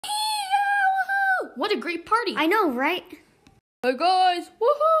What a great party. I know, right? Hey guys,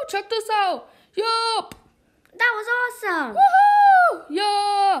 woohoo, check this out. Yup. That was awesome. Woohoo,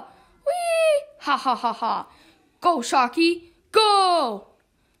 yeah. Whee, ha ha ha ha. Go, Sharky, go.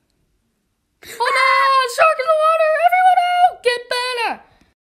 Oh no, a shark in the water. Everyone out, get Banner.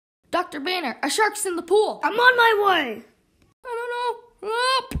 Dr. Banner, a shark's in the pool. I'm on my way. I don't know.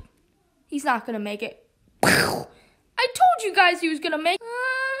 Up. He's not gonna make it. I told you guys he was gonna make it.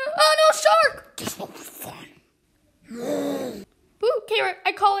 Oh no, shark. This will be fun. Ooh, carrot,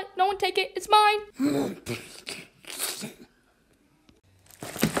 I call it. No one take it. It's mine.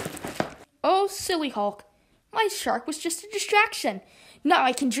 Oh, silly Hulk. My shark was just a distraction. Now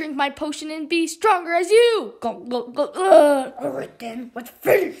I can drink my potion and be stronger as you. Go, go, go. All right then, let's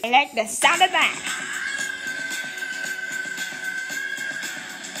finish. I like the sound of that.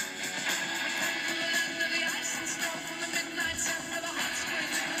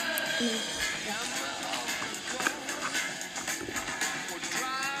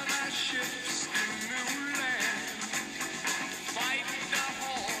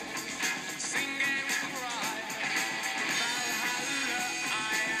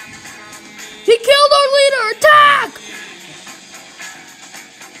 He killed our leader. Attack!